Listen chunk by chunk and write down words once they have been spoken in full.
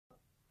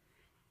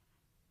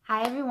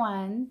Hi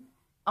everyone.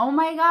 Oh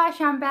my gosh,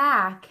 I'm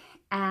back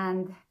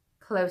and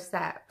close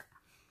up.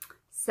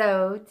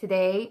 So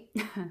today,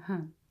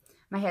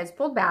 my hair's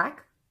pulled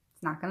back.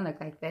 It's not gonna look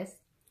like this,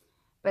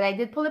 but I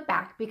did pull it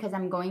back because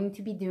I'm going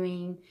to be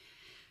doing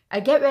a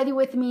get ready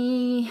with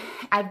me.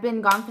 I've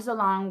been gone for so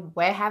long.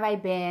 Where have I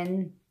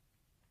been?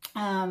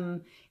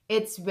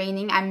 It's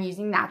raining. I'm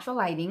using natural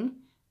lighting.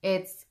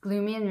 It's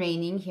gloomy and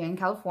raining here in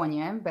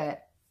California,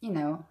 but you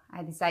know,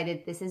 I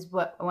decided this is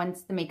what,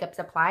 once the makeup's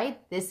applied,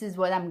 this is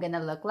what I'm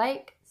gonna look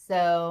like.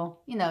 So,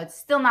 you know, it's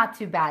still not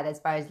too bad as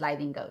far as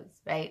lighting goes,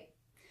 right?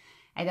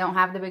 I don't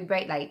have the big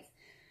bright lights.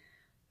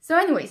 So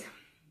anyways,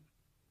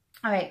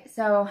 all right,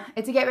 so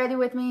it's a get ready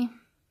with me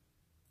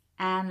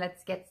and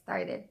let's get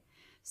started.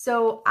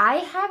 So I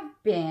have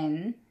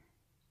been,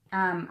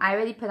 I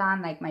already put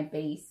on like my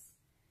base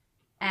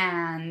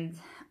and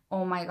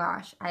oh my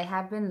gosh, I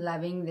have been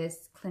loving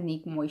this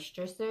Clinique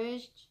Moisture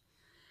Surge.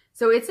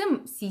 So it's a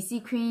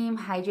CC cream,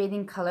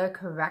 hydrating color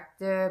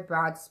corrector,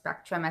 broad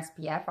spectrum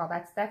SPF, all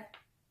that stuff.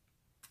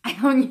 I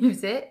don't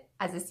use it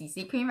as a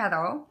CC cream at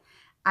all.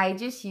 I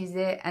just use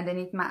it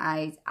underneath my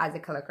eyes as a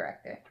color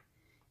corrector.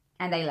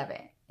 And I love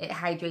it. It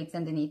hydrates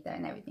underneath there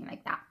and everything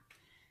like that.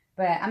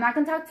 But I'm not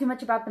going to talk too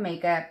much about the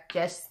makeup,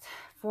 just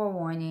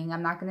forewarning.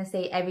 I'm not going to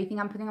say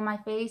everything I'm putting on my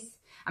face.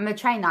 I'm going to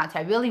try not to.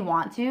 I really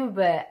want to,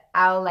 but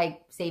I'll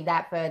like save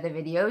that for other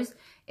videos.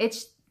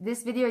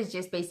 This video is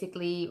just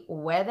basically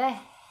where the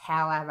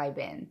hell have I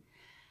been?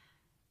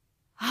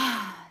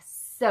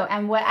 So,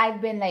 and what I've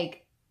been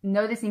like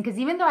noticing, because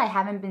even though I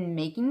haven't been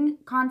making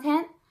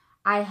content,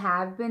 I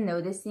have been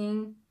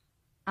noticing,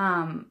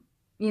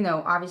 you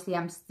know, obviously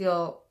I'm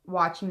still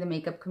watching the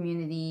makeup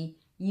community,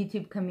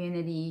 YouTube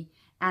community,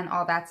 and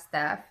all that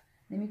stuff.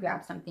 Let me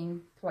grab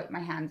something to wipe my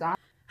hands on.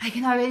 I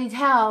can already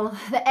tell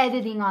the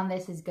editing on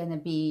this is gonna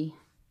be,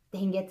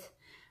 dang it.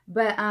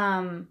 But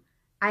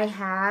I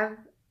have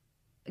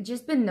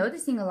just been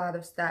noticing a lot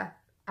of stuff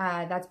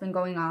that's been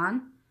going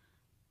on,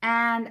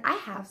 and I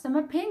have some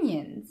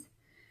opinions.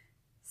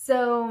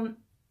 So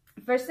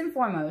first and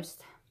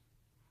foremost,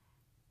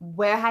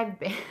 where I've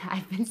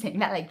been saying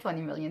that like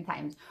 20 million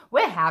times.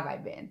 Where have I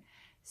been?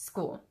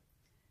 School,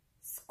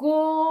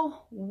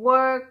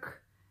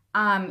 work.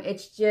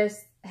 It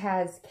just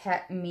has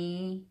kept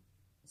me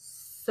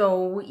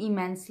so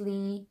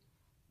immensely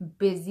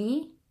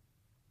busy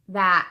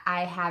that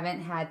I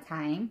haven't had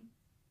time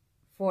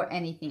for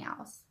anything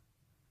else.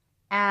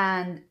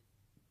 And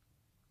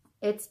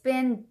it's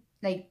been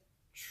like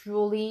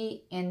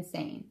truly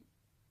insane.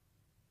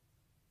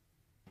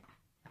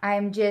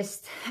 I'm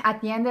just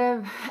at the end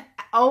of,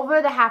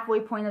 over the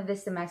halfway point of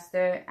this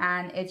semester,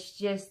 and it's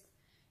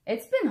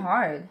been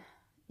hard.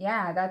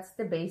 Yeah, that's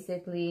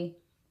basically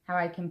how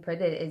I can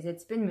put it, is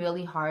it's been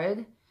really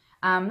hard.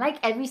 Like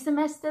every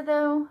semester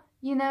though,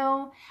 you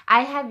know,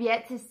 I have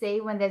yet to say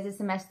when there's a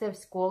semester of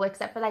school,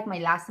 except for like my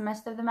last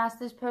semester of the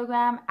master's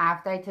program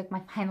after I took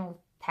my final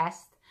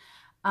test,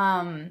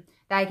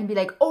 that I can be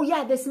like, oh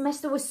yeah, this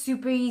semester was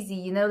super easy,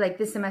 you know, like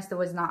this semester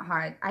was not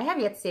hard. I have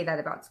yet to say that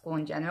about school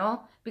in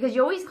general, because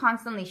you're always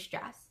constantly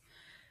stressed.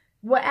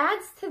 What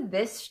adds to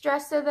this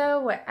stressor though,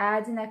 what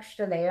adds an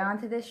extra layer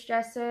onto this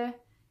stressor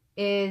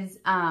is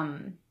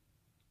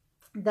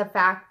the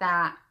fact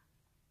that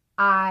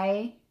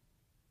I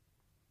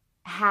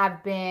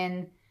have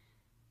been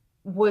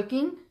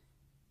working,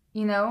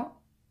 you know,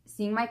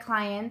 seeing my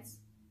clients,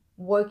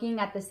 working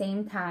at the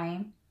same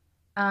time,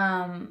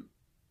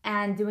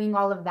 and doing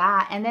all of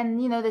that. And then,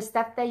 you know, the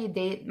stuff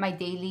that my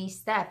daily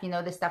stuff, you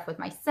know, the stuff with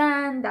my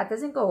son, that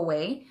doesn't go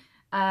away.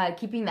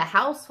 Keeping the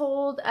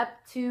household up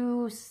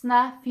to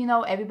snuff, you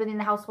know, everybody in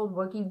the household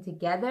working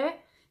together,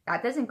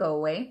 that doesn't go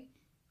away.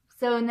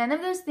 So none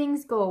of those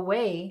things go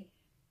away.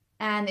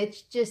 And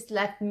it's just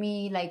left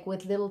me like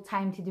with little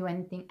time to do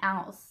anything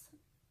else.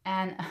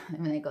 And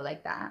when I go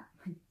like that,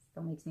 it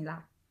still makes me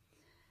laugh.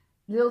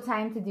 Little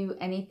time to do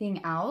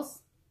anything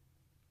else.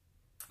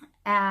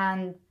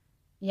 And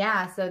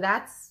yeah, so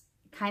that's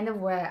kind of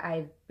where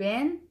I've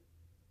been.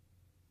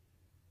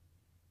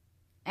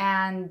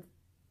 And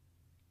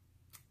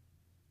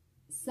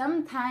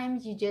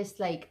sometimes you just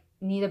like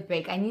need a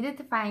break. I needed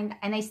to find,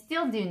 and I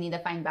still do need to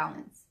find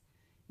balance.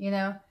 You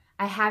know,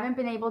 I haven't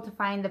been able to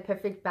find the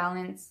perfect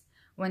balance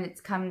when it's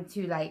come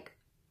to like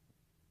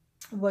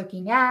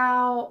working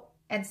out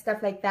and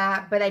stuff like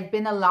that. But I've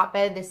been a lot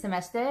better this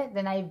semester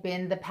than I've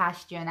been the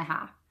past year and a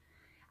half.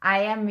 I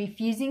am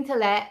refusing to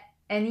let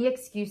any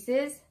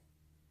excuses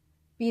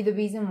be the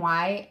reason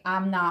why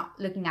I'm not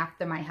looking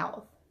after my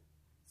health.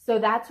 So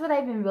that's what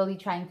I've been really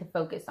trying to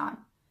focus on.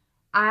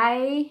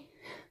 I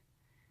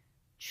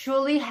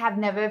truly have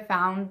never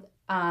found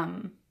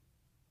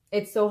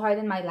it's so hard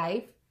in my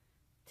life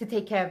to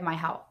take care of my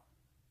health,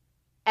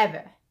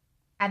 ever.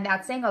 And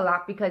that's saying a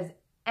lot, because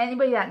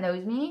anybody that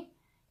knows me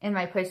in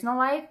my personal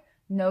life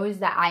knows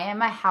that I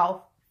am a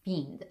health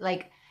fiend.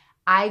 Like,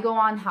 I go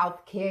on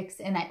health kicks,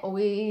 and I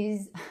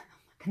always, I'm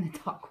not gonna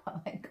talk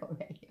while I go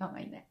right here on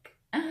my neck.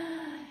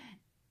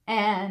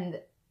 And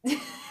it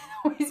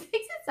always makes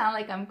it sound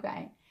like I'm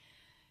crying.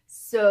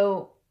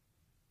 So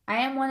I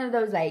am one of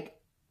those like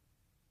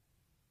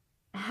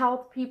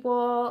health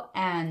people,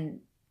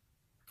 and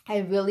I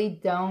really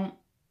don't,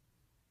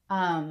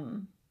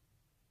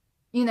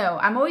 you know,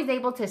 I'm always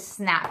able to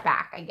snap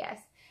back, I guess.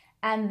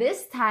 And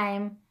this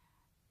time,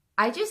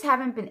 I just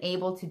haven't been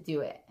able to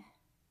do it,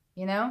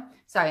 you know?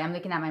 Sorry, I'm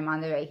looking at my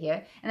monitor right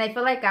here, and I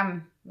feel like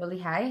I'm really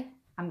high.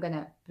 I'm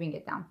gonna bring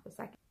it down for a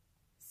second.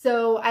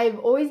 So I've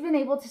always been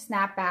able to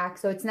snap back,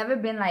 so it's never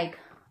been like,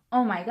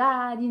 oh my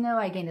God, you know,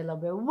 I gained a little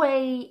bit of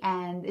weight,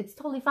 and it's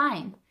totally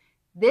fine.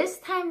 This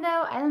time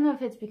though, I don't know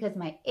if it's because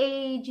my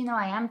age, you know,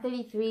 I am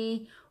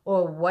 33,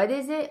 or what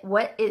it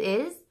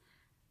is,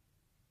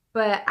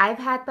 but I've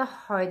had the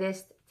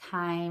hardest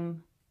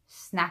time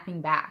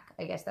snapping back.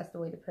 I guess that's the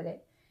way to put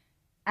it.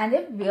 And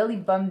it really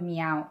bummed me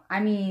out. I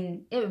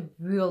mean, it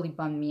really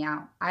bummed me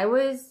out. I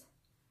was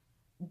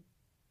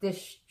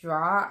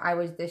distraught. I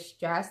was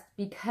distressed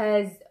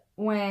because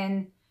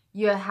when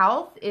your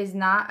health is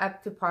not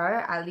up to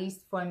par, at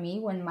least for me,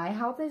 when my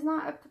health is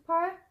not up to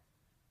par,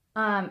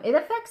 it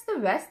affects the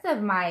rest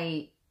of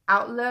my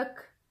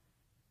outlook.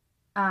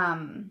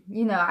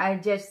 You know, I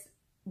just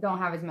don't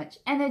have as much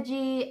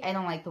energy. I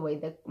don't like the way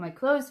that my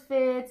clothes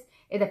fits.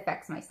 It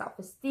affects my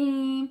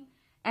self-esteem.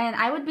 And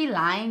I would be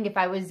lying if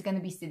I was going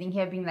to be sitting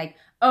here being like,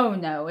 oh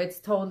no, it's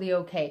totally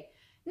okay.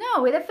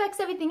 No, it affects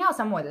everything else.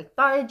 I'm more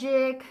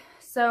lethargic.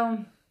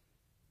 So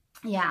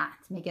yeah,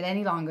 to make it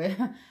any longer,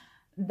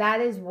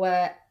 that is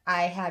what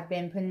I have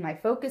been putting my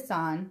focus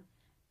on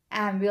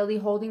and really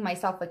holding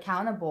myself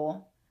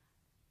accountable.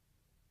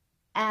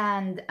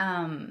 And,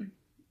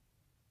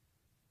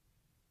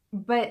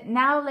 but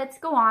now let's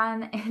go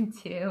on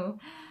into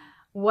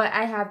what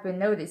I have been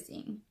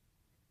noticing.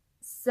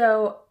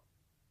 So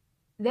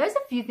there's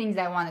a few things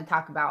I want to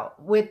talk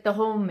about with the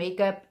whole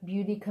makeup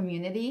beauty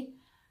community.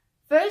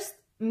 First,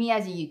 me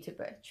as a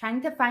YouTuber,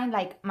 trying to find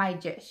like my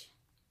dish.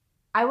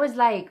 I was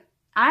like,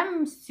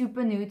 I'm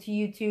super new to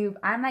YouTube.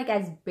 I'm like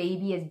as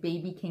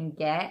baby can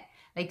get,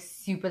 like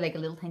super like a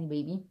little tiny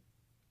baby.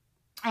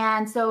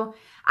 And so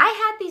I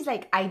had these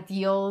like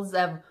ideals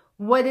of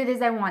what it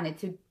is I wanted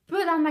to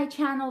put on my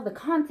channel, the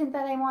content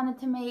that I wanted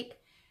to make.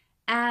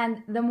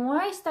 And the more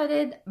I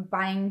started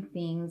buying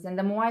things and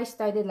the more I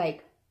started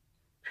like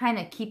trying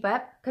to keep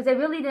up, because I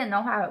really didn't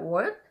know how it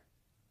worked,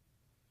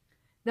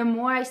 the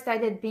more I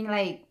started being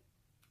like,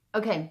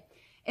 okay,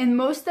 in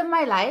most of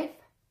my life,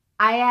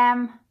 I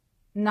am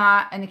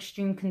not an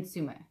extreme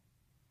consumer.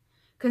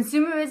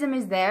 Consumerism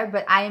is there,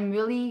 but I am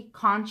really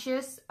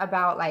conscious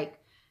about like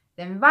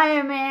the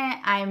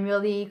environment. I'm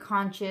really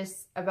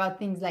conscious about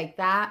things like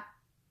that.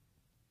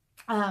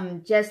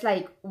 Just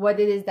like what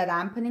it is that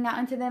I'm putting out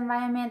into the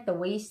environment, the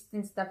waste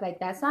and stuff like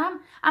that. So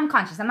I'm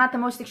conscious. I'm not the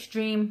most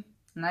extreme.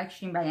 I'm not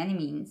extreme by any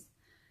means.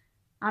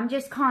 I'm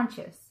just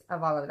conscious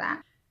of all of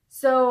that.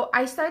 So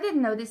I started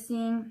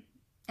noticing,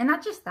 and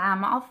not just that,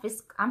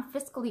 I'm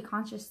fiscally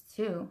conscious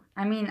too.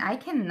 I mean, I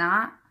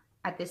cannot,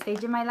 at this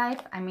stage in my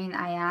life, I mean,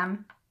 I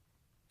am,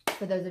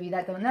 for those of you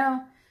that don't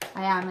know,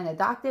 I am in a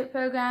doctorate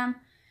program.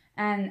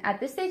 And at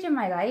this stage in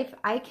my life,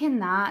 I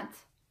cannot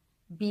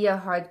be a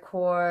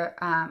hardcore,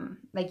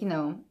 like, you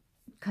know,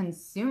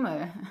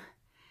 consumer.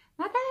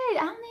 Not that I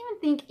don't even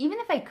think, even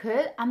if I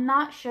could, I'm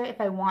not sure if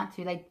I want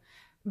to, like,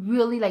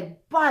 really,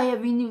 like, buy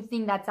every new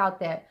thing that's out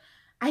there.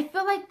 I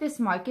feel like this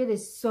market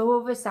is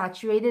so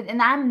oversaturated,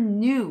 and I'm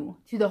new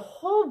to the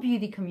whole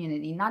beauty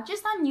community, not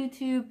just on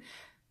YouTube.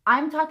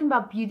 I'm talking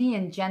about beauty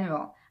in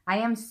general. I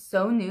am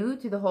so new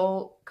to the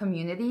whole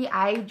community.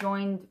 I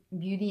joined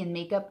beauty and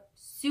makeup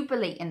super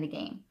late in the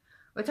game.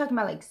 We're talking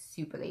about like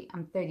super late.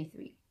 I'm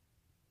 33.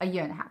 A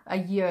year and a half. A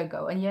year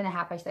and a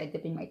half I started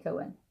dipping my toe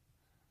in.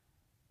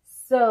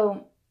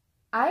 So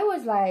I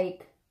was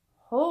like,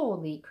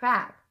 holy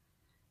crap.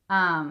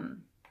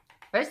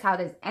 First, how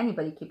does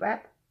anybody keep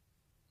up?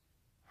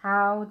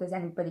 How does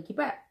anybody keep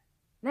up?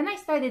 Then I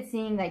started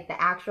seeing like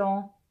the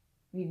actual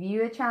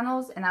reviewer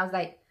channels, and I was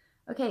like,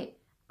 okay,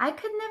 I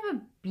could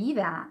never be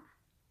that,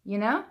 you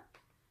know?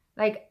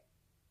 Like,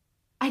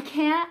 I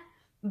can't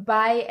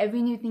buy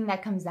every new thing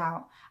that comes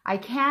out. I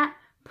can't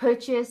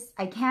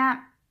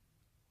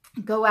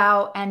go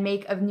out and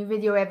make a new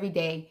video every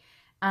day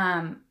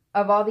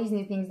of all these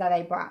new things that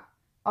I bought.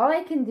 All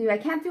I can do, I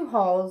can't do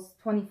hauls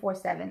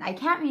 24/7. I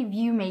can't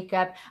review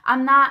makeup.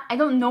 I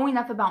don't know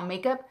enough about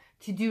makeup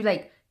to do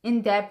like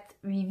in-depth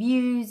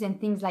reviews and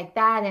things like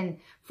that, and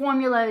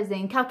formulas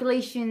and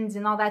calculations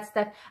and all that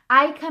stuff.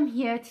 I come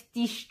here to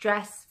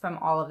de-stress from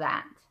all of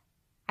that.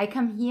 I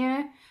come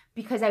here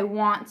because I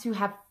want to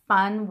have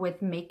fun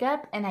with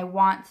makeup, and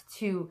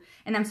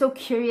and I'm so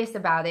curious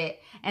about it,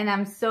 and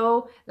I'm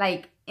so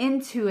like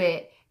into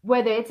it,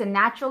 whether it's a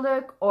natural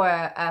look or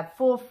a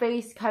full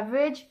face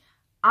coverage.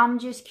 I'm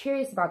just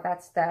curious about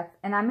that stuff,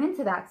 and I'm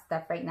into that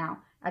stuff right now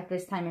at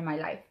this time in my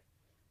life.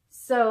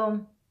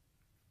 So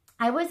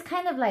I was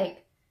kind of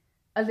like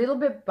a little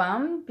bit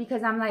bummed,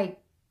 because I'm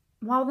like,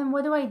 well, then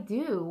what do I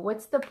do?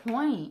 What's the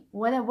point?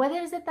 What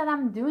is it that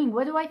I'm doing?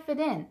 Where do I fit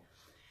in?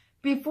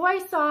 Before I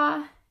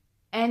saw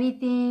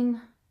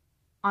anything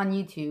on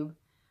YouTube,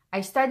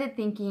 I started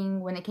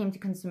thinking, when it came to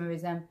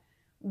consumerism,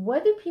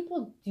 what do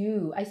people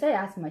do? I started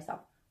asking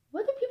myself,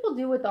 what do people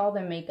do with all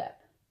their makeup?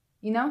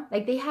 You know,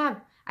 like they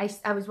have,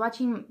 I was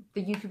watching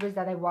the YouTubers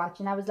that I watch,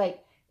 and I was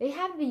like, they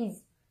have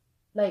these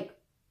like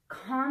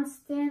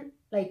constant,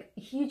 like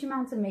huge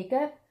amounts of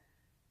makeup.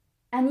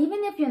 And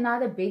even if you're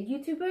not a big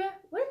YouTuber,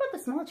 what about the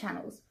small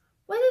channels?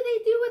 What do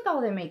they do with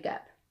all their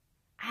makeup?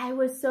 I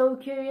was so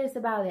curious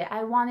about it.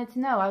 I wanted to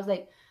know. I was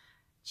like,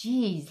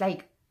 geez,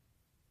 like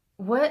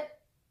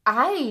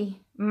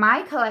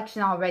my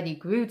collection already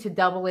grew to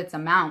double its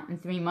amount in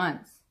 3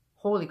 months.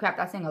 Holy crap,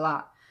 that's saying a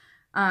lot.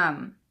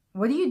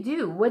 What do you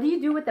do? What do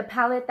you do with the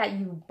palette that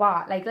you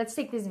bought? Like, let's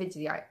take this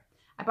Vidsy art.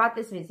 I bought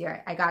this Vidsy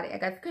art. I got it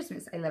for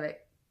Christmas. I love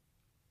it.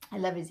 I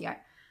love Vidsy art.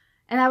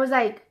 And I was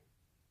like,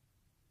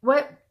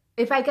 what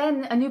if I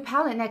get a new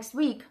palette next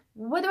week?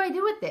 What do I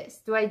do with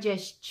this? Do I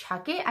just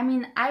chuck it? I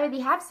mean, I already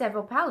have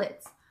several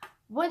palettes.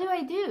 What do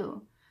I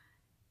do?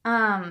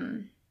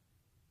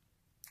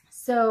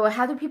 So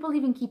how do people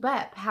even keep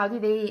up? How do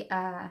they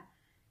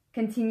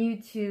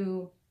continue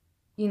to,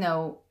 you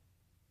know,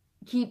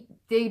 keep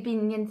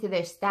digging into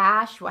their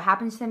stash? What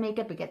happens to the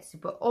makeup? It gets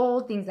super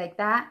old, things like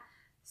that.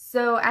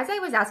 So as I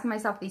was asking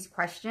myself these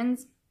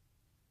questions,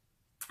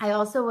 I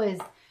also was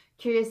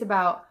curious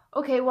about,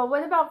 okay, well,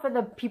 what about for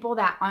the people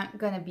that aren't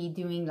going to be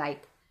doing,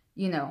 like,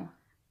 you know,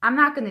 I'm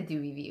not going to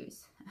do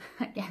reviews.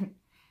 Again,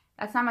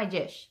 that's not my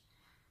dish.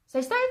 So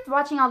I started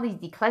watching all these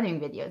decluttering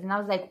videos, and I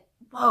was like,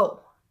 whoa,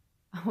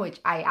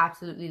 which I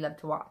absolutely love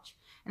to watch.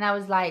 And I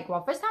was like,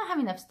 well, first I don't have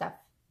enough stuff.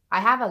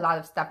 I have a lot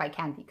of stuff I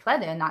can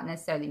declutter, not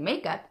necessarily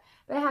makeup,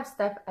 but I have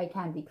stuff I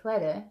can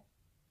declutter.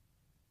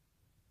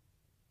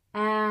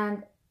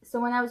 And so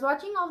when I was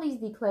watching all these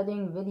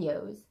decluttering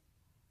videos,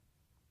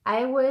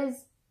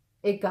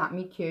 it got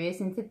me curious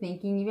into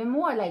thinking even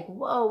more, like,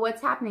 whoa,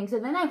 what's happening? So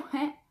then I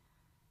went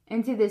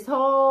into this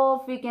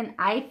whole freaking,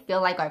 I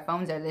feel like our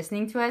phones are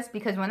listening to us,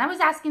 because when I was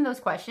asking those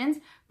questions,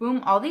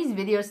 boom, all these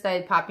videos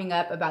started popping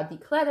up about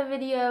declutter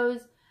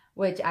videos,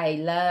 which I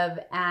love,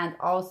 and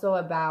also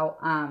about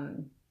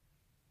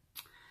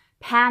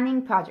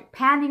project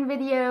panning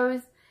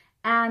videos,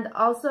 and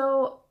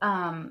also,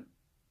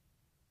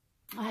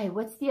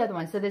 what's the other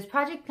one? So there's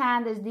project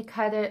plan, there's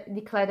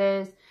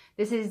declutters,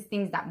 this is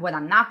things that what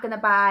I'm not gonna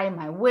buy,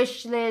 my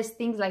wish list,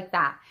 things like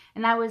that.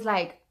 And I was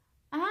like,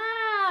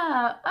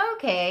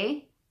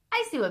 okay,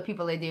 I see what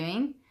people are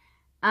doing.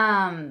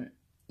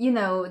 You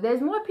know,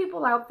 there's more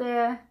people out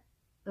there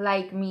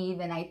like me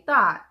than I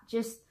thought,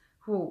 just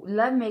who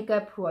love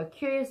makeup, who are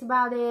curious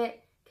about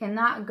it,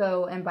 cannot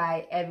go and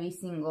buy every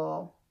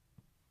single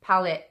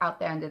palette out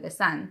there under the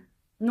sun,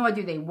 nor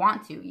do they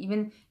want to.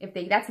 Even if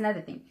they, that's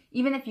another thing.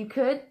 Even if you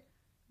could,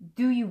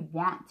 do you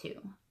want to,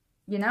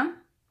 you know?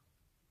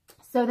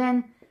 So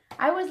then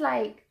I was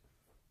like,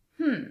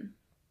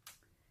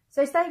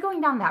 So I started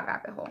going down that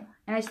rabbit hole,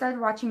 and I started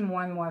watching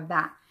more and more of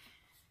that.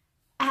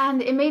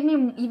 And it made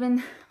me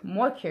even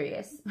more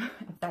curious,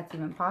 if that's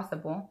even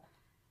possible,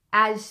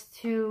 as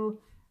to,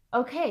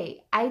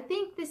 okay, I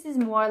think this is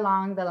more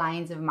along the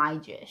lines of my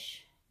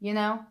dish, you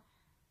know?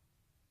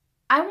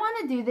 I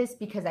want to do this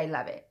because I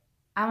love it.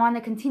 I want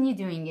to continue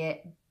doing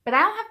it, but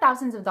I don't have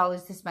thousands of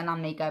dollars to spend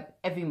on makeup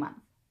every month,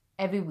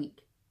 every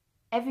week,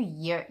 every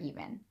year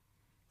even.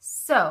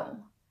 So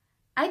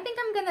I think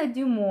I'm going to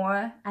do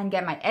more and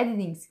get my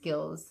editing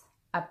skills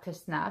up to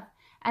snuff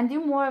and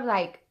do more of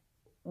like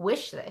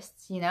wish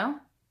lists, you know?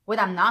 What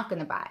I'm not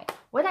going to buy,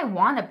 what I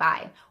want to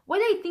buy, what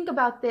I think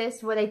about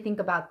this, what I think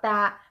about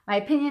that, my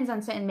opinions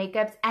on certain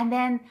makeups. And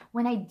then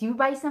when I do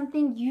buy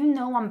something, you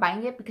know I'm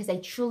buying it because I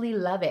truly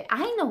love it.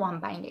 I know I'm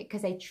buying it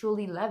because I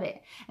truly love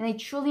it. And I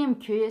truly am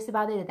curious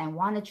about it and I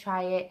want to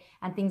try it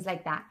and things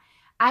like that.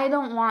 I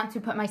don't want to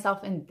put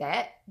myself in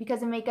debt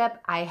because of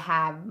makeup. I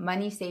have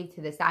money saved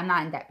to the side. I'm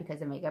not in debt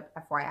because of makeup,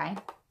 FYI.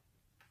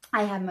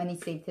 I have money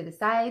saved to the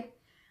side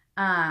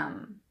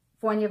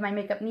for any of my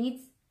makeup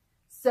needs.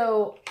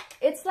 So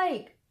it's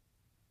like,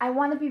 I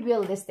want to be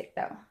realistic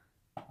though.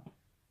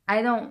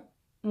 I don't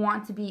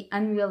want to be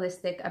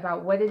unrealistic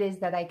about what it is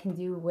that I can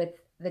do with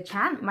the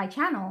my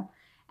channel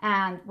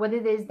and what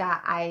it is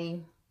that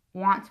I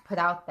want to put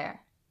out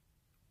there.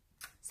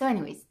 So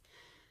anyways,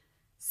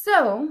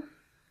 so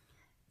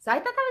I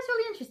thought that was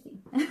really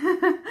interesting.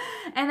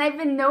 And I've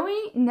been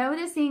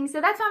noticing,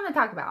 so that's what I'm going to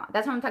talk about.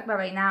 That's what I'm talking about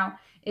right now,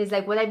 is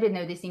like what I've been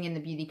noticing in the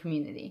beauty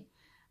community.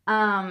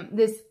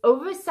 This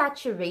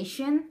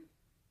oversaturation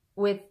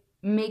with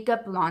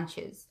makeup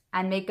launches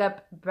and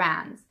makeup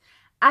brands.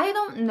 I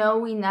don't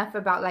know enough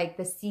about like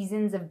the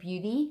seasons of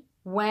beauty,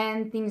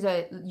 when things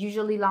are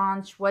usually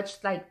launched,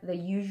 what's like the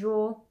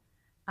usual,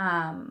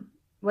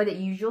 what it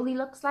usually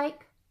looks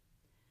like.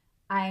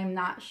 I'm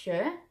not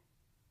sure.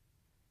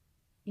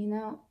 You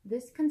know,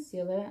 this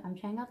concealer, I'm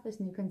trying out this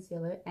new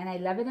concealer and I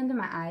love it under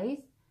my eyes,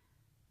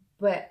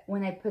 but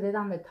when I put it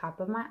on the top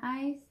of my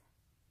eyes,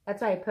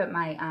 that's why I put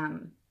my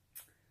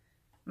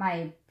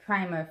my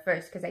primer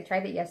first, because I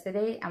tried it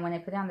yesterday, and when I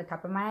put it on the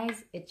top of my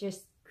eyes, it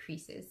just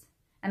creases.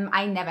 And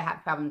I never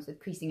have problems with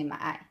creasing in my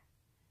eye.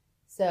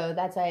 So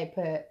that's why I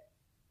put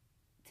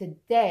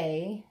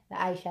today the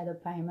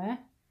eyeshadow primer,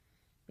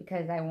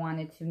 because I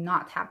wanted to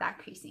not have that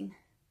creasing.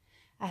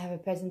 I have a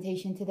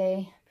presentation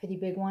today, pretty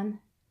big one.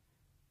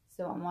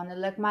 So I want to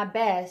look my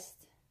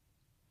best.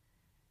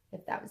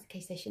 If that was the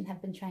case, I shouldn't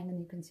have been trying a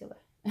new concealer.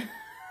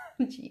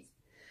 Jeez.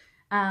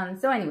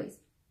 So anyways.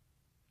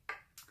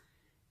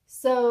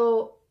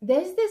 So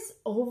there's this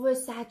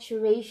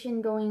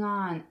oversaturation going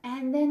on.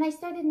 And then I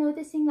started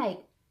noticing, like,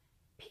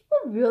 people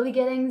really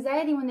get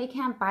anxiety when they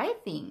can't buy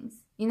things.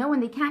 You know, when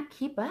they can't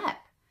keep up.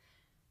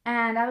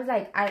 And I was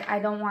like, I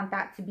don't want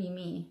that to be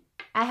me.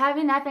 I have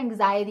enough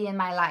anxiety in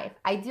my life.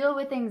 I deal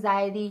with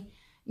anxiety,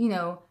 you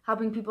know,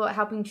 helping people,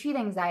 helping treat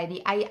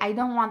anxiety. I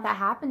don't want that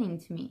happening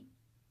to me.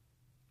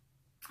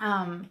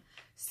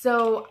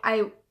 So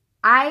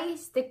I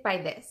stick by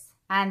this.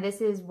 And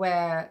this is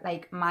where,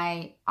 like,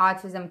 my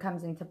autism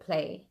comes into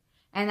play.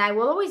 And I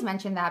will always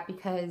mention that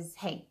because,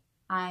 hey,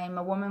 I'm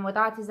a woman with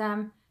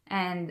autism,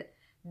 and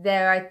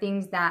there are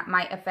things that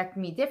might affect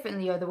me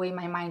differently, or the way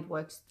my mind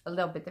works a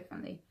little bit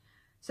differently.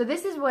 So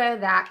this is where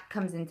that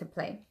comes into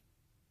play.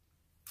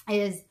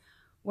 Is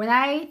when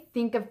I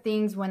think of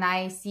things, when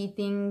I see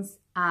things,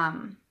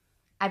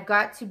 I've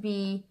got to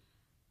be,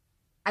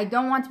 I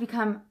don't want to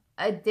become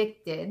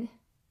addicted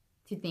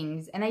to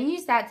things. And I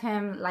use that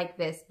term like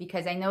this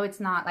because I know it's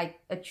not like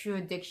a true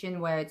addiction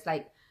where it's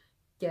like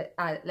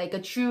a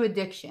true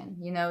addiction,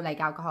 you know, like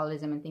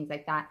alcoholism and things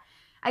like that.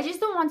 I just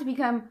don't want to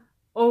become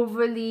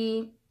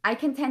overly, I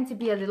can tend to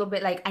be a little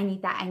bit like, I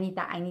need that, I need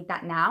that, I need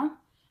that now,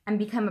 and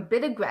become a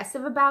bit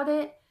aggressive about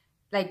it,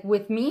 like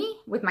with me,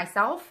 with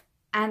myself.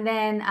 And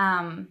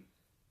then,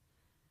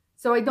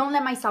 so I don't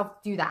let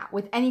myself do that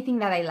with anything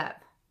that I love.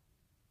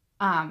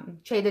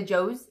 Trader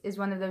Joe's is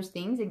one of those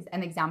things,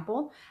 an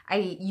example. I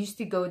used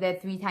to go there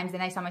 3 times,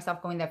 and I saw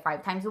myself going there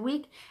 5 times a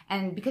week.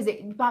 And because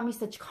it brought me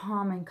such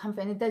calm and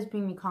comfort, and it does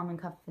bring me calm and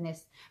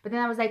comfortness. But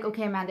then I was like,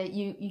 okay, Amanda,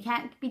 you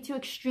can't be too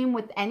extreme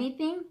with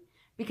anything,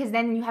 because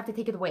then you have to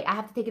take it away. I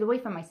have to take it away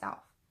from myself.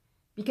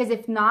 Because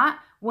if not,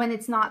 when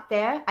it's not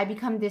there, I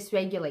become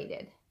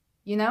dysregulated,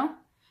 you know?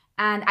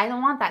 And I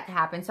don't want that to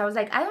happen. So I was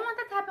like, I don't want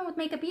that to happen with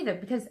makeup either,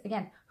 because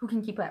again, who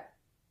can keep up?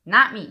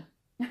 Not me.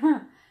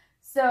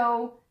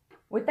 So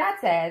with that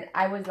said,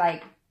 I was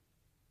like,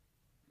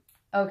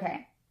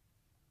 okay,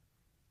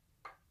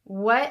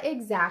 what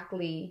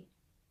exactly,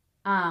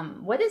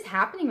 what is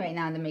happening right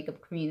now in the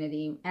makeup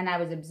community? And I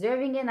was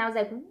observing it, and I was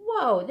like,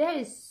 whoa, there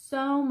is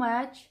so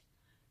much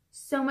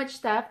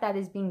stuff that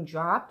is being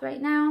dropped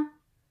right now.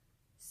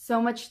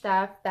 So much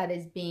stuff that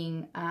is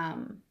being,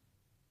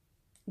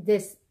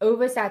 this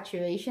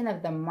oversaturation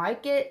of the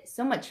market,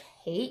 so much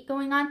hate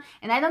going on.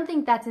 And I don't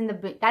think that's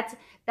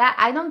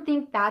I don't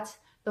think that's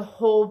the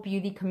whole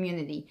beauty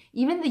community,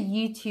 even the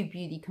YouTube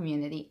beauty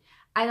community.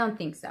 I don't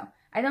think so.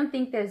 I don't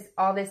think there's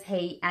all this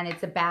hate and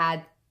it's a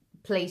bad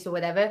place or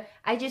whatever.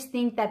 I just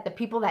think that the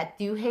people that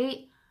do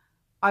hate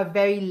are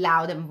very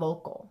loud and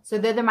vocal. So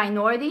they're the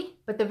minority,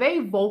 but they're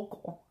very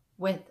vocal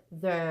with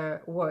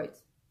their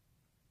words.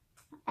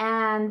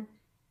 And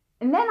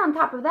then on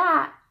top of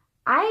that,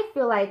 I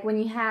feel like when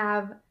you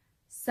have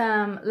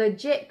some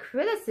legit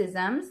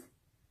criticisms,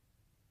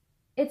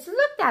 it's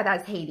looked at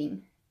as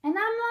hating. And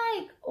I'm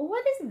like,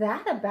 what is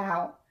that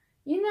about?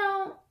 You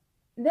know,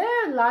 there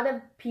are a lot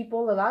of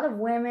people, a lot of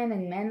women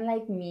and men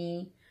like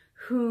me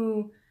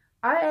who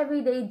our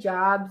everyday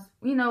jobs,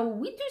 you know,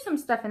 we do some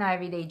stuff in our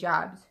everyday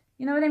jobs.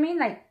 You know what I mean?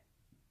 Like,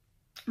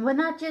 we're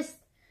not just,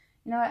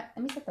 you know what?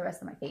 Let me set the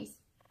rest of my face.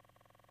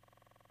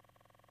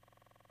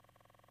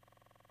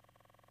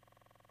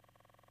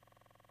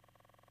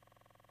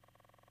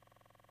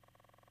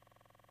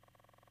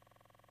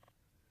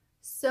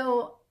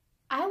 So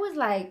I was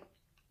like,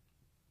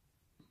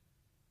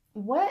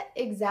 what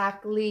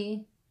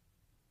exactly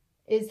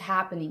is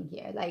happening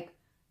here? Like,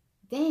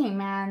 dang,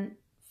 man.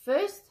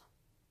 First,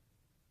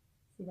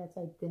 see, that's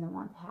what I didn't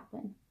want to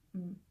happen.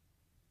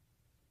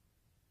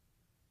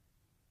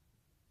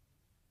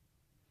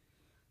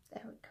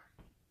 There we go.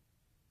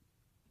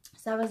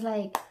 So I was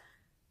like,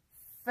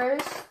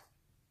 first,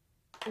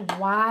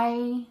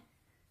 why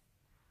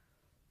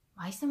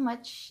so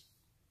much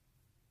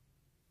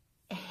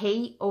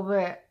hate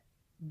over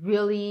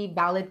really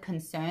valid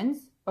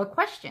concerns or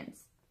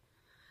questions?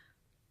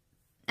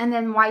 And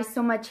then why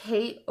so much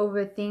hate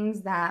over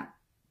things that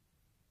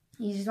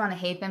you just want to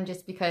hate them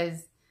just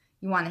because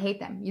you want to hate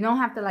them? You don't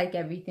have to like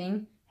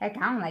everything. Heck,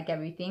 I don't like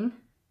everything.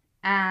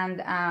 And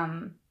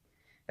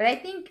but I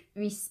think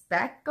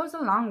respect goes a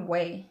long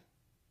way.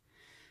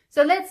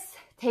 So let's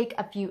take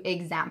a few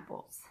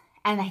examples.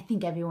 And I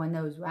think everyone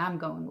knows where I'm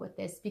going with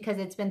this because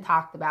it's been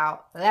talked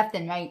about left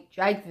and right,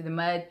 dragged through the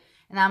mud.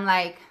 And I'm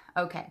like,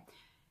 okay,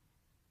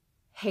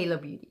 Halo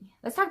Beauty.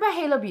 Let's talk about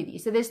Halo Beauty.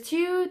 So there's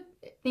 2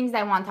 things that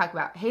I want to talk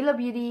about. Halo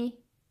Beauty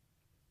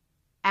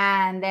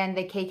and then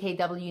the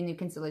KKW new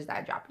concealers that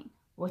are dropping,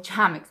 which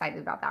I'm excited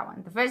about that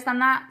one. The first I'm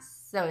not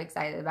so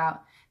excited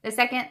about. The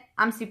second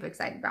I'm super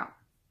excited about.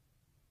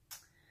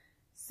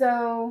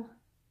 So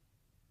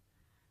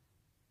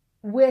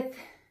with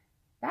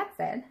that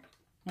said,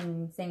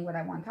 and saying what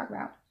I want to talk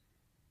about,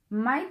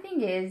 my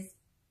thing is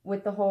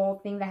with the whole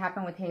thing that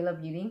happened with Halo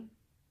Beauty,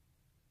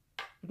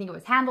 I think it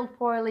was handled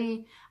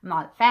poorly. I'm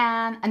not a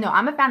fan. No,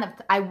 I'm a fan of,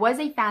 I was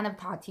a fan of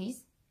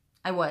Tati's.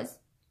 I was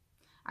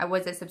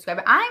a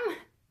subscriber.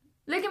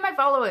 Look at my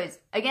followers.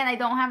 Again, I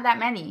don't have that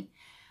many.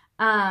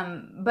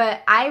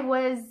 But I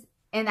was,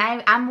 and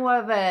I'm more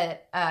of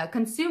a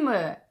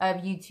consumer of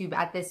YouTube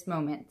at this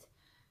moment.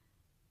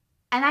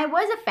 And I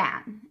was a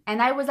fan.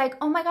 And I was like,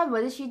 oh my God,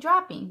 what is she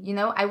dropping? You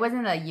know, I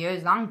wasn't a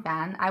years-long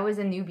fan. I was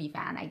a newbie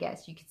fan, I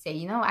guess you could say.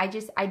 You know,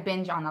 I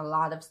binge on a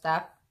lot of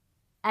stuff.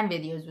 And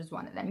videos was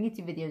one of them.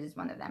 YouTube videos is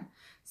one of them.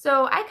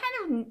 So I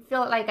kind of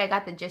felt like I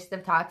got the gist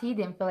of Tati.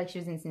 Didn't feel like she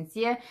was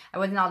insincere. I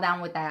wasn't all down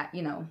with that,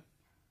 you know,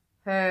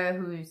 her,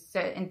 who's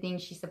certain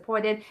things she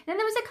supported. And then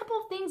there was a couple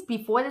of things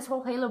before this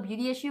whole Halo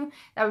Beauty issue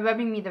that were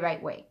rubbing me the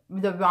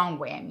wrong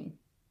way, I mean.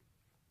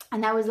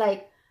 And I was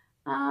like,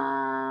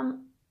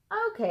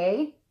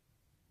 okay,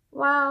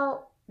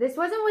 well, this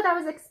wasn't what I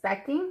was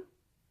expecting.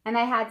 And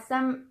I had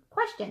some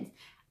questions.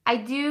 I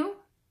do,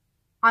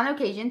 on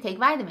occasion, take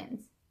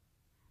vitamins.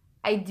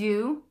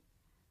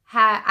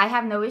 I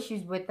have no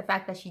issues with the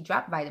fact that she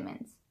dropped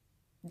vitamins.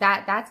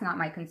 That's not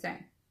my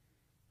concern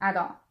at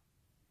all.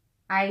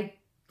 I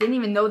didn't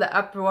even know the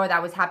uproar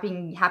that was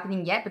happening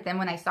yet, but then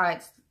when I saw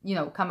it, you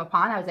know, come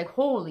upon, I was like,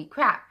 holy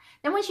crap.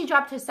 Then when she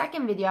dropped her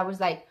second video, I was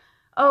like,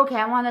 oh, okay,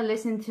 I want to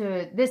listen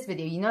to this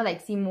video, you know,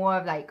 like see more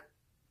of like,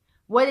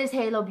 what is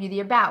Halo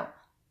Beauty about?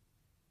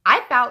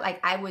 I felt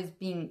like I was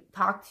being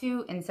talked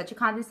to in such a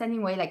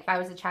condescending way, like if I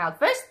was a child.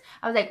 First,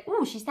 I was like,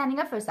 ooh, she's standing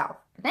up for herself.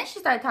 But then she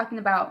started talking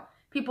about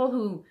people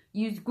who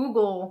use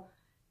Google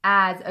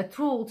as a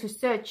tool to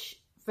search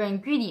for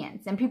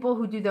ingredients and people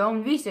who do their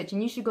own research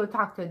and you should go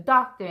talk to a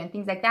doctor and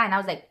things like that. And I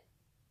was like,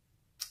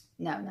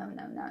 no.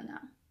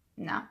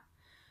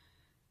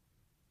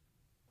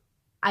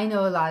 I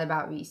know a lot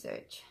about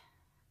research.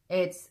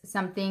 It's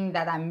something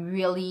that I'm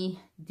really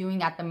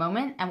doing at the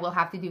moment and will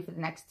have to do for the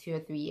next 2 or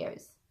 3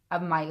 years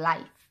of my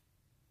life.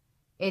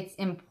 It's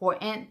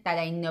important that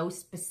I know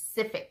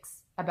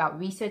specifics about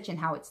research and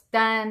how it's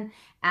done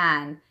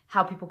and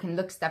how people can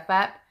look stuff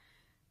up.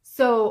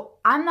 So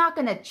I'm not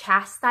going to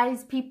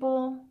chastise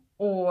people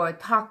or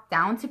talk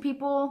down to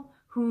people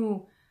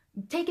who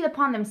take it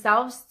upon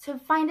themselves to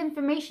find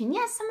information.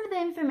 Yes, some of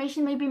the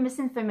information may be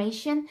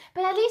misinformation,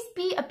 but at least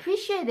be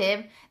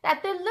appreciative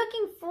that they're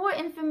looking for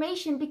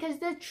information because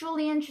they're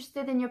truly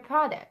interested in your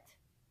product.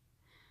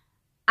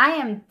 I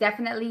am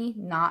definitely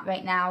not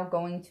right now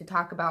going to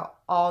talk about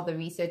all the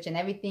research and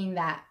everything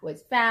that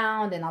was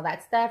found and all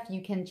that stuff.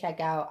 You can check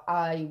out,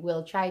 I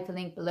will try to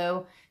link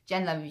below,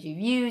 Jen Loves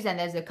Reviews, and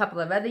there's a couple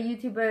of other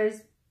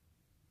YouTubers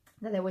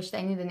that I wish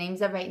I knew the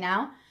names of right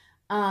now.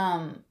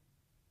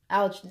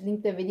 I'll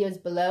link their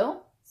videos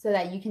below so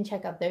that you can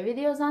check out their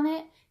videos on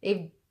it.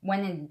 They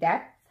went in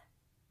depth.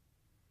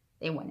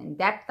 They went in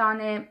depth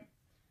on it,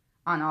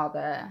 on all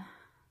the,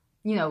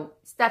 you know,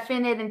 stuff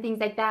in it and things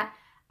like that.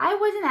 I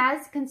wasn't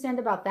as concerned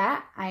about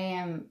that. I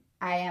am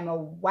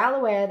well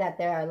aware that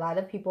there are a lot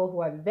of people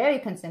who are very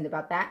concerned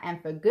about that,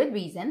 and for good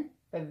reason,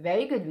 for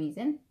very good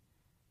reason.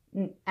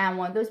 And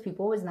one of those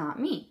people was not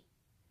me.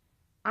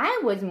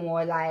 I was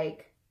more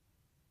like,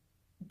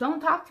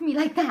 don't talk to me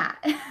like that.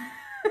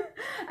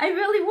 I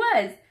really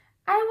was.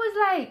 I was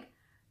like,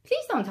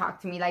 please don't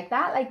talk to me like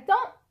that. Like,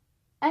 don't,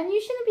 and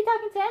you shouldn't be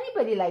talking to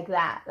anybody like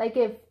that. Like,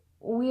 if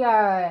we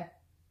are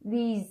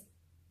these,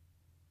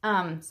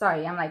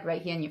 sorry, I'm like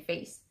right here in your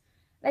face.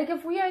 Like,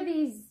 if we are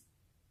these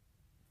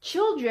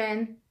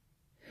children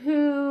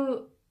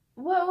who,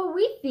 what were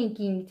we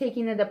thinking,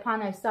 taking it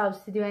upon ourselves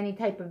to do any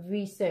type of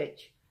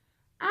research?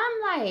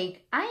 I'm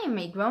like, I am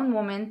a grown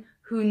woman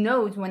who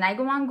knows when I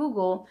go on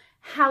Google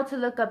how to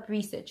look up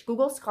research.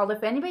 Google Scholar,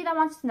 for anybody that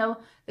wants to know,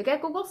 look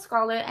at Google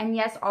Scholar, and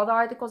yes, all the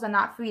articles are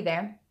not free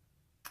there.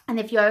 And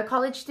if you're a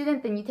college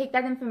student, then you take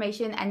that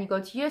information and you go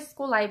to your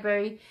school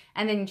library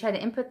and then you try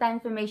to input that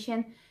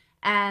information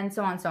and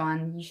so on and so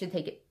on. You should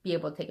be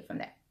able to take it from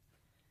there.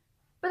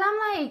 But I'm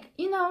like,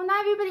 you know,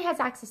 not everybody has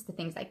access to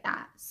things like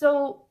that.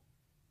 So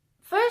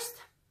first,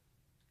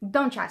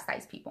 don't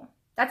chastise people.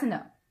 That's a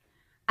no.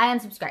 I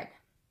unsubscribed.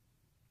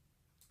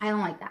 I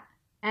don't like that.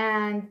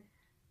 And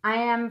I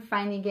am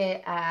finding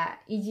it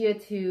easier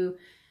to,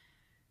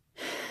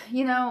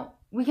 you know,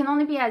 we can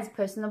only be as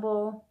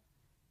personable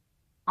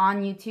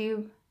on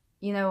YouTube,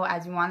 you know,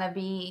 as we want to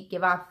be,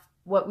 give off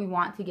what we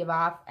want to give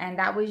off, and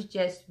that was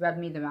just rubbed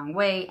me the wrong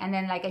way. And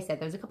then, like I said,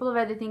 there was a couple of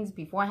other things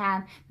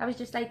beforehand that was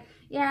just like,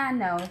 yeah,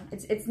 no,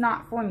 it's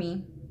not for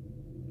me.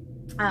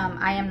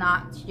 I am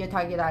not your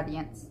target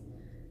audience.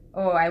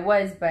 Oh, I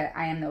was, but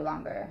I am no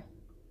longer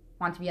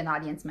want to be an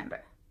audience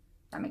member.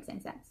 That makes any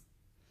sense.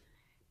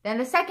 Then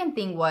the second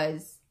thing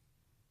was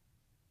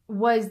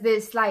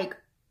this like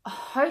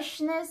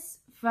harshness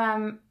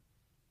from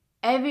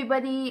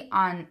everybody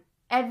on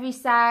every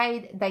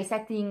side,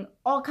 dissecting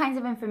all kinds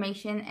of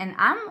information. And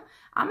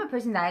I'm a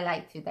person that I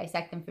like to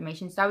dissect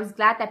information. So I was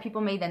glad that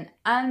people made an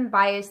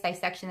unbiased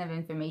dissection of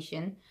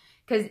information.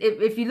 Because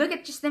if you look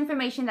at just the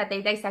information that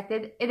they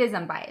dissected, it is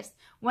unbiased.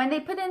 When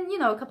they put in, you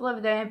know, a couple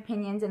of their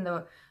opinions and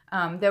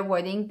their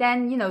wording,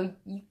 then, you know,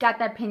 you got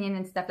that opinion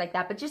and stuff like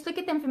that. But just look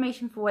at the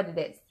information for what it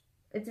is.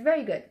 It's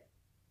very good.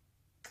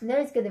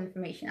 There's good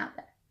information out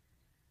there.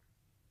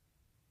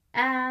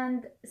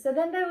 And so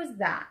then there was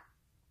that.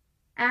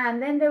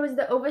 And then there was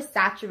the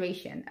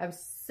oversaturation of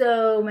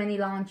so many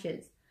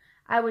launches.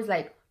 I was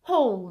like,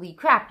 holy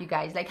crap, you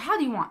guys. Like, how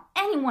do you want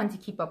anyone to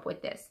keep up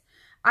with this?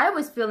 I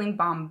was feeling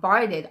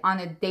bombarded on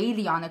a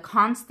daily, on a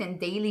constant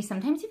daily,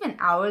 sometimes even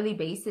hourly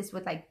basis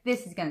with like,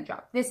 this is going to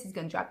drop. This is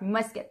going to drop. You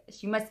must get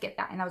this. You must get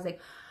that. And I was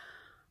like,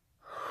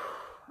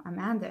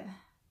 Amanda,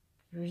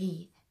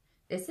 breathe.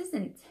 This is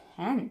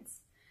intense.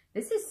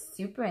 This is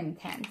super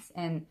intense.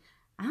 And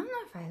I don't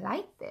know if I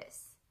like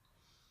this.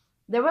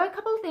 There were a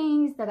couple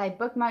things that I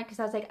bookmarked because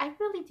I was like, I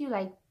really do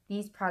like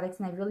these products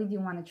and I really do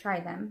want to try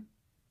them.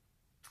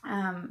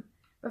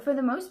 But for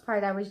the most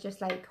part, I was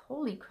just like,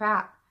 holy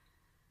crap.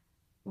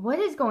 What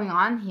is going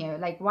on here?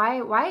 Like, why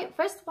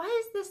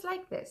is this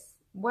like this?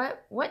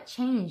 What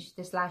changed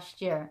this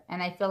last year?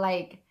 And I feel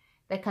like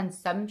the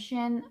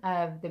consumption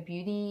of the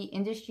beauty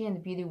industry and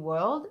the beauty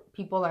world,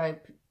 people are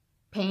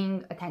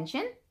paying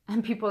attention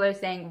and people are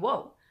saying,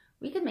 whoa,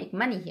 we could make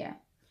money here.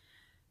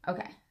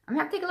 Okay, I'm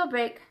gonna have to take a little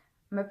break.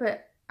 I'm gonna put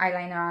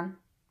eyeliner on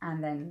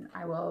and then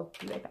I will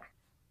be right back.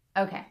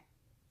 Okay,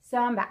 so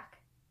I'm back.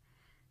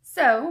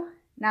 So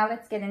now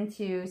let's get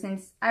into,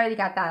 since I already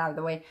got that out of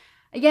the way.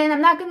 Again,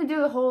 I'm not gonna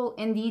do a whole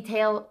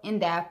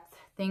in-depth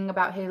thing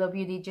about Halo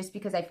Beauty just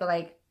because I feel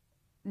like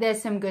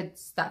there's some good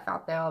stuff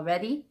out there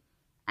already.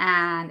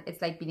 And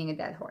it's like beating a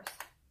dead horse.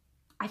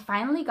 I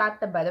finally got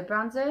the butter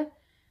bronzer.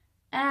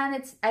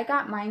 And I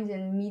got mine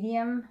in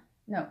medium,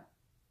 no,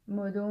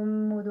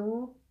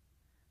 Muru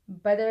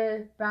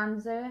butter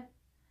bronzer.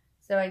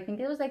 So I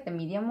think it was like the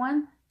medium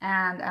one.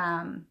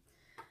 And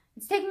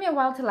it's taken me a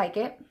while to like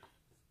it.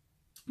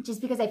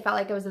 Just because I felt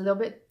like it was a little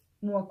bit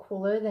more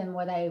cooler than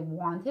what I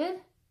wanted.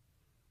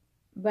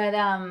 But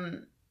now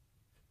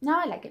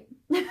I like it.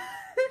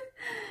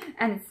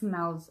 And it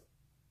smells,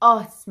 oh,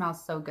 it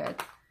smells so good.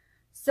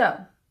 So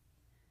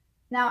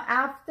now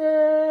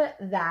after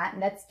that,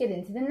 let's get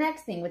into the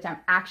next thing, which I'm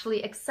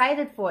actually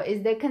excited for,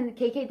 is the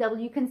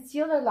KKW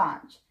concealer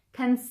launch.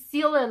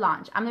 Concealer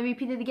launch. I'm going to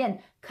repeat it again.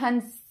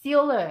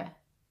 Concealer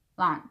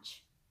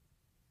launch.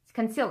 It's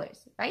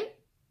concealers, right?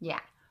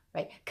 Yeah,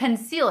 right.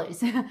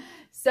 Concealers.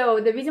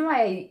 So the reason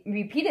why I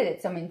repeated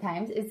it so many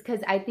times is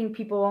because I think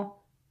people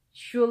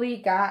truly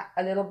got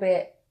a little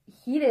bit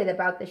heated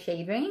about the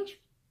shade range.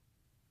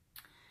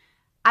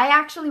 I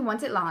actually,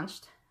 once it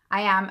launched,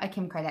 I am a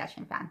Kim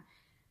Kardashian fan.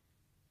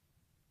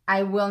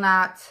 I will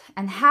not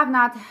and have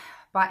not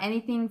bought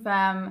anything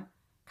from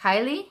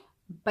Kylie,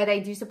 but I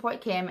do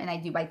support Kim and I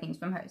do buy things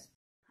from hers.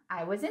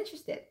 I was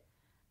interested.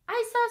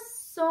 I saw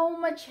so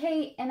much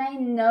hate and I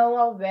know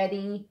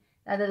already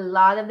that a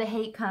lot of the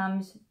hate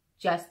comes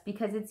just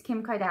because it's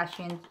Kim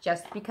Kardashian,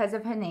 just because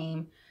of her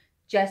name,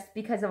 just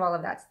because of all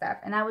of that stuff.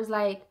 And I was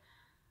like,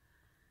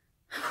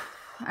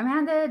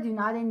 Amanda, do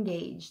not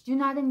engage. Do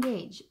not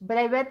engage. But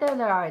I read the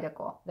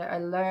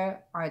Allure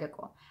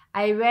article.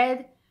 I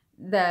read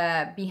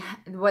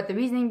what the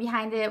reasoning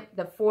behind it,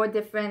 the 4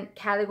 different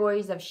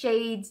categories of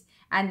shades,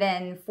 and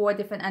then 4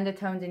 different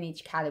undertones in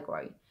each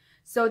category.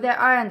 So there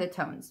are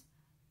undertones.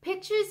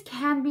 Pictures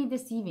can be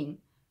deceiving.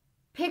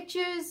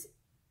 Pictures,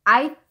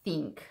 I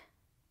think,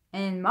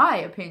 in my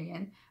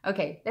opinion,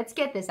 okay, let's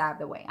get this out of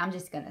the way. I'm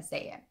just gonna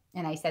say it.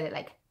 And I said it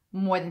like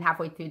more than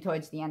halfway through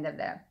towards the end of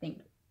the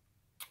thing.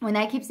 When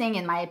I keep saying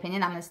in my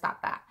opinion, I'm gonna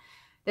stop that.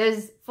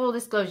 There's full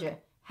disclosure.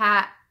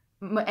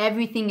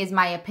 Everything is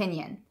my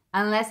opinion.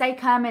 Unless I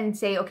come and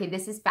say, okay,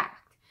 this is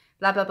fact,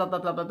 blah, blah, blah, blah,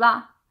 blah, blah,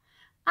 blah.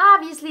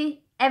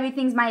 Obviously,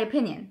 everything's my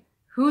opinion.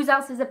 Whose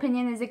else's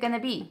opinion is it going to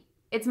be?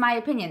 It's my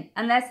opinion.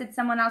 Unless it's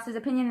someone else's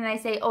opinion and I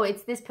say, oh,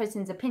 it's this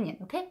person's opinion,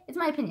 okay? It's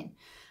my opinion.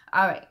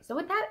 All right, so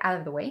with that out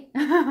of the way,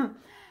 so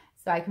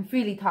I can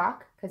freely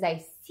talk, because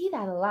I see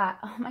that a lot.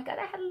 Oh my God,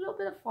 I had a little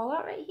bit of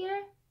fallout right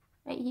here.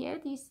 Right here,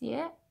 do you see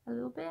it? A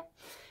little bit.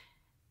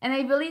 And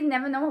I really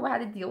never know how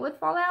to deal with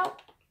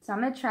fallout, so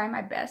I'm going to try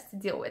my best to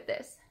deal with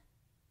this.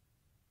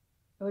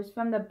 It was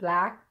from the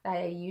black that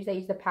I used. I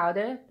used the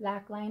powder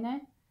black liner,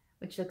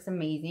 which looks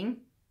amazing.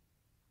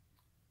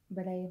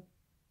 But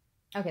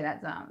okay,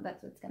 that's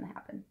what's gonna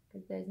happen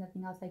because there's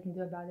nothing else I can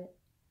do about it.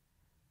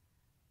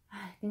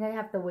 I think I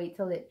have to wait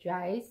till it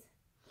dries.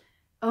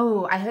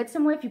 Oh, I heard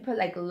somewhere if you put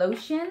like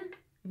lotion,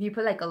 if you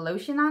put like a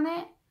lotion on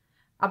it,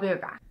 I'll be right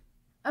back.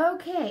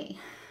 Okay,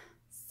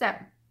 so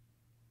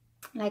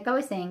like I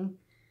was saying,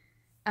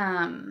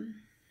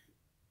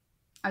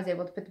 I was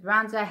able to put the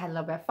bronzer. I had a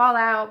little bit of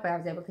fallout, but I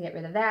was able to get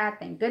rid of that.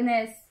 Thank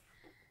goodness.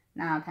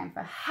 Now time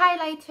for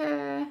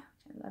highlighter.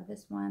 I love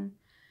this one.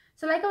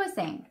 So like I was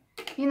saying,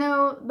 you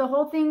know, the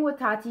whole thing with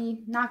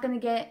Tati, not going to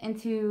get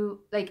into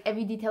like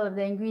every detail of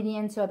the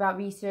ingredients or about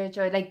research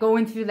or like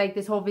going through like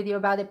this whole video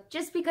about it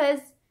just because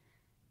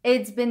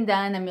it's been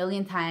done a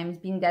million times,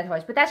 being dead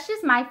horse. But that's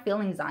just my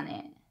feelings on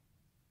it.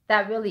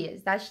 That really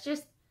is. That's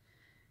just,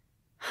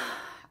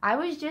 I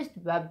was just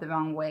rubbed the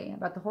wrong way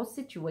about the whole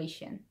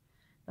situation.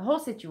 The whole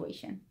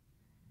situation.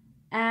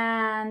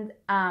 And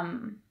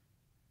again,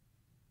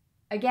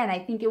 I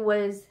think it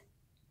was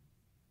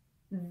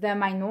the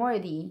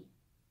minority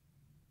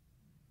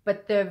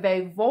but the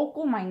very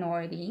vocal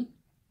minority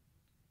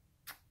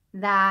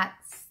that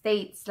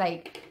states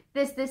like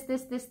this,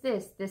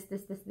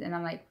 and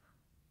I'm like,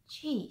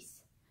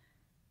 jeez.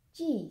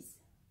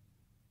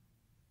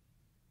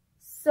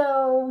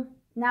 So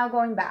now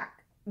going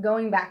back to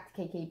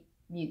KK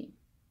Beauty,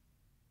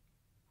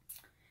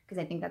 because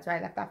I think that's where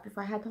I left off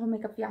before I had the whole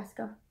makeup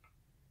fiasco.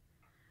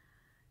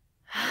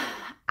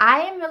 I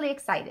am really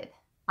excited.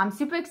 I'm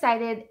super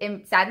excited.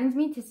 It saddens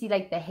me to see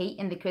like the hate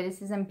and the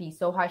criticism be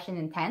so harsh and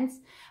intense,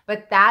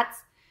 but that's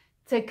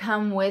to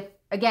come with,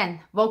 again,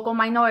 vocal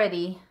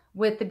minority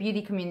with the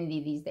beauty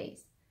community these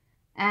days.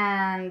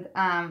 And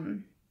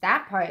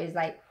that part is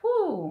like,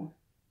 whoo,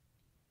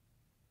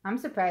 I'm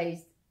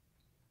surprised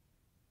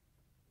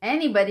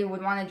anybody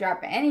would want to drop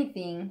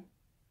anything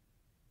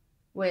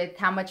with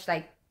how much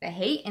like the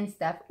hate and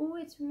stuff. Oh,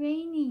 it's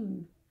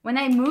raining. When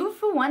I move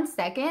for 1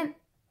 second,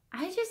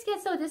 I just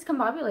get so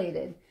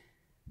discombobulated.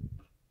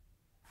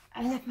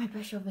 I left my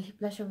blush over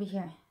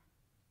here.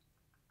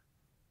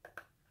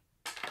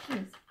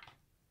 Jeez.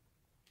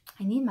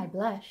 I need my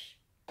blush.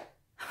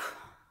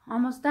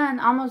 Almost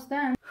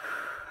done.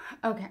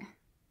 Okay,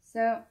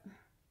 so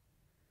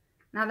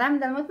now that I'm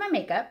done with my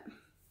makeup,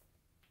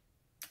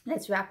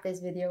 let's wrap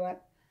this video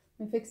up.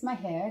 Let me fix my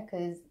hair,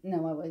 because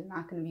no, I was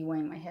not going to be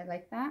wearing my hair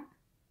like that.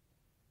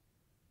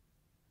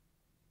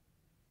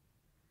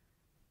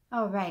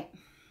 All right.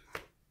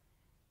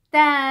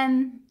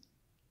 Then,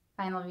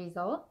 final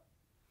result.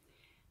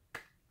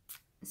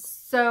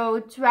 So,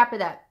 to wrap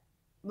it up,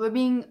 we're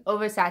being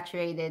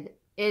oversaturated.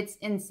 It's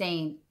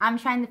insane. I'm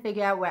trying to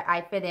figure out where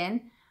I fit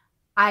in.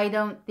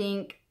 I'm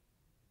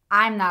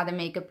not a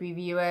makeup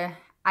reviewer.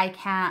 I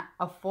can't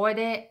afford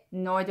it,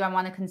 nor do I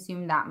want to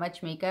consume that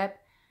much makeup.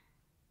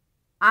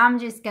 I'm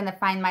just going to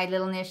find my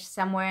little niche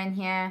somewhere in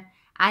here.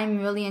 I'm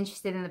really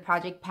interested in the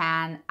project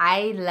pan.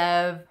 I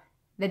love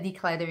the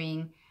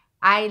decluttering.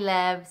 I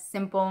love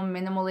simple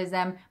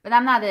minimalism, but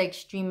I'm not an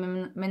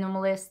extreme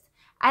minimalist.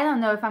 I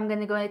don't know if I'm going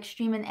to go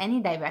extreme in any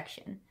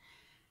direction.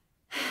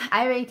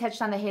 I already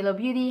touched on the Halo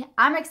Beauty.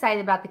 I'm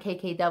excited about the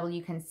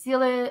KKW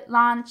concealer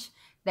launch.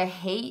 The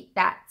hate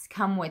that's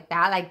come with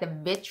that, like the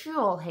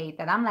vitriol hate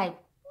that I'm like,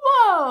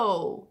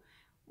 whoa,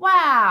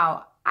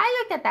 wow. I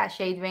looked at that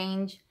shade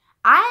range.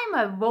 I'm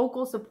a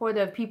vocal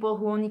supporter of people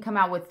who only come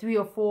out with 3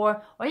 or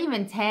 4 or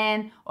even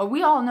 10, or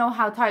we all know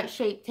how Tarte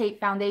Shape Tape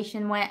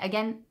Foundation went.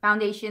 Again,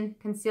 foundation,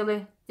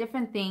 concealer,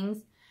 different things.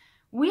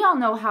 We all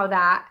know how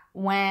that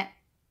went.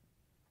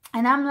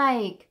 And I'm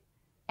like,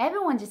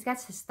 everyone just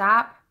gets to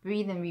stop,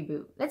 breathe, and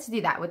reboot. Let's do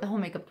that with the whole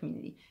makeup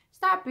community.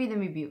 Stop, breathe,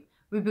 and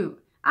reboot.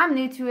 I'm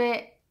new to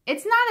it.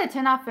 It's not a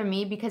turnoff for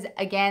me because,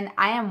 again,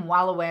 I am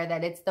well aware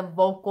that it's the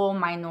vocal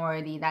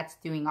minority that's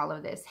doing all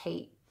of this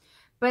hate.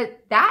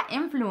 But that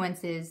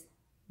influences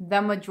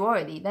the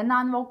majority, the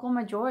non-vocal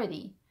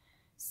majority.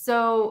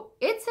 So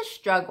it's a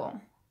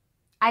struggle.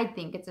 I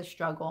think it's a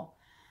struggle.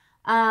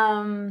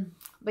 But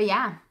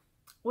yeah,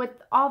 with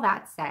all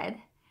that said,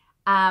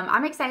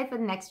 I'm excited for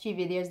the next few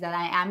videos that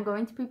I am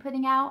going to be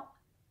putting out.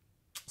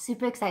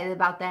 Super excited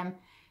about them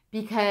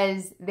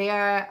because they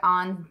are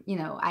on,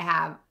 I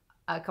have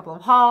a couple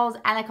of hauls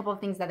and a couple of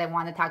things that I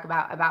want to talk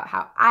about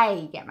how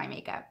I get my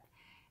makeup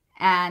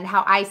and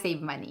how I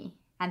save money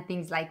and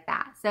things like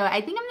that. So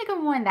I think I'm going to go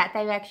more in that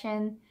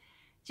direction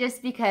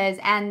just because,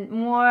 and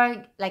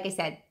more, like I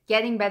said,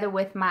 getting better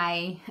with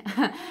my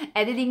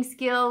editing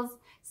skills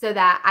so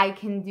that I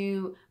can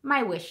do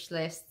my wish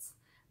lists,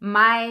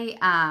 my,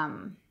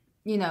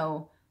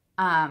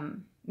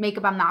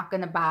 makeup I'm not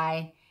going to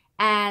buy.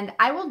 And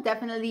I will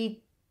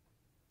definitely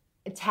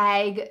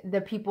tag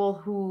the people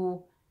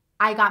who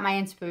I got my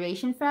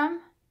inspiration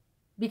from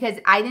because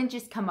I didn't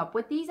just come up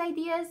with these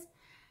ideas.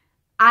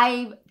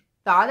 I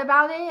thought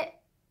about it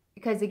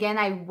because, again,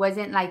 I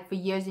wasn't like for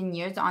years and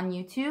years on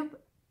YouTube.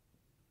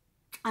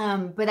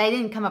 But I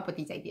didn't come up with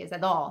these ideas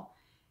at all.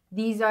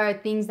 These are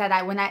things that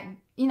I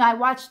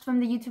watched from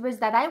the YouTubers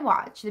that I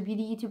watch, the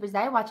beauty YouTubers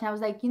that I watch, and I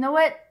was like, you know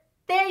what?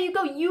 There you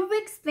go. You've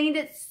explained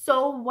it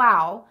so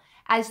well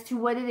as to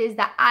what it is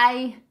that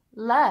I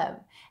love.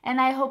 And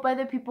I hope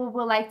other people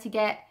will like to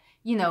get,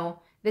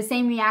 the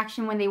same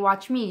reaction when they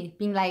watch me,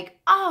 being like,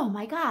 oh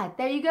my God,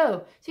 there you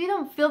go. So you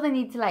don't feel the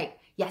need to like,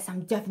 yes,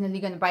 I'm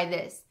definitely going to buy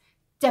this.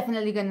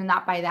 Definitely going to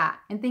not buy that.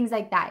 And things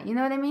like that. You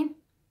know what I mean?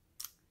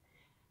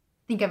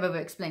 I think I've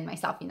over-explained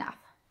myself enough.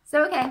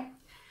 So, okay.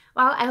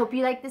 Well, I hope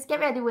you like this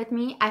Get Ready With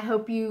Me. I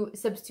hope you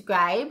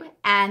subscribe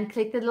and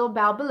click the little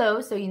bell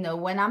below so you know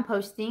when I'm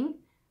posting.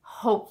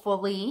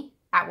 Hopefully,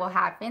 that will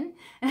happen.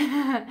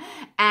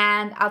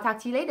 And I'll talk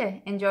to you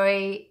later.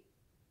 Enjoy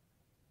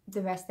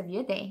the rest of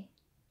your day.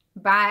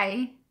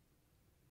 Bye.